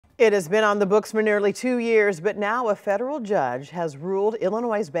It has been on the books for nearly 2 years, but now a federal judge has ruled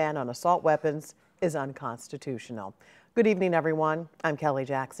Illinois' ban on assault weapons is unconstitutional. Good evening, everyone. I'm Kelly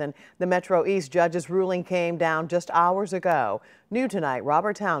Jackson. The Metro East judge's ruling came down just hours ago. New tonight,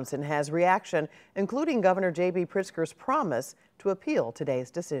 Robert Townsend has reaction, including Governor J.B. Pritzker's promise to appeal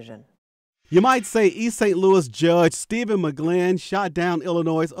today's decision. You might say East St. Louis Judge Stephen McGlynn shot down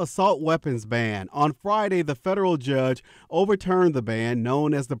Illinois' assault weapons ban. On Friday, the federal judge overturned the ban,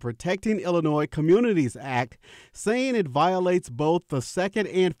 known as the Protecting Illinois Communities Act, saying it violates both the Second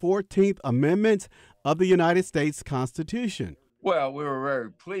and 14th Amendments of the United States Constitution. Well, we were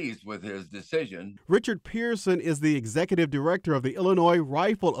very pleased with his decision. Richard Pearson is the executive director of the Illinois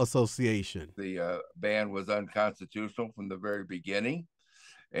Rifle Association. The ban was unconstitutional from the very beginning.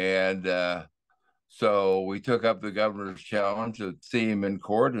 And so we took up the governor's challenge to see him in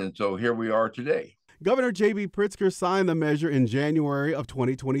court, and so here we are today. Governor J.B. Pritzker signed the measure in January of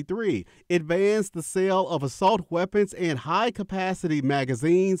 2023. It bans the sale of assault weapons and high-capacity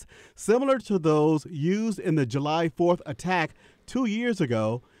magazines similar to those used in the July 4th attack 2 years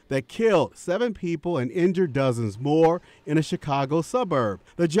ago that killed 7 people and injured dozens more in a Chicago suburb.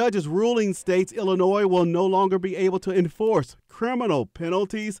 The judge's ruling states Illinois will no longer be able to enforce criminal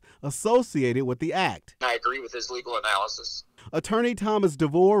penalties associated with the act. I agree with his legal analysis. Attorney Thomas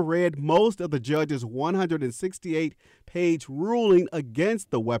DeVore read most of the judge's 168-page ruling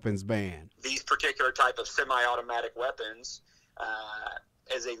against the weapons ban. These particular type of semi-automatic weapons,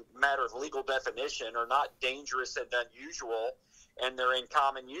 as a matter of legal definition, are not dangerous and unusual, and they're in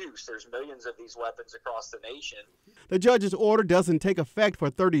common use. There's millions of these weapons across the nation. The judge's order doesn't take effect for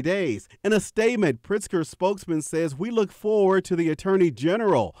 30 days. In a statement, Pritzker's spokesman says, "We look forward to the Attorney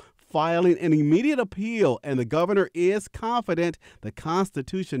General filing an immediate appeal, and the governor is confident the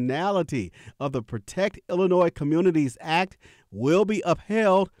constitutionality of the Protect Illinois Communities Act will be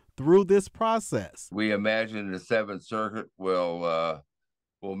upheld through this process." We imagine the Seventh Circuit will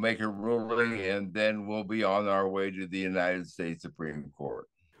make a ruling, and then we'll be on our way to the United States Supreme Court.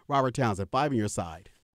 Robert Townsend, 5 on your side.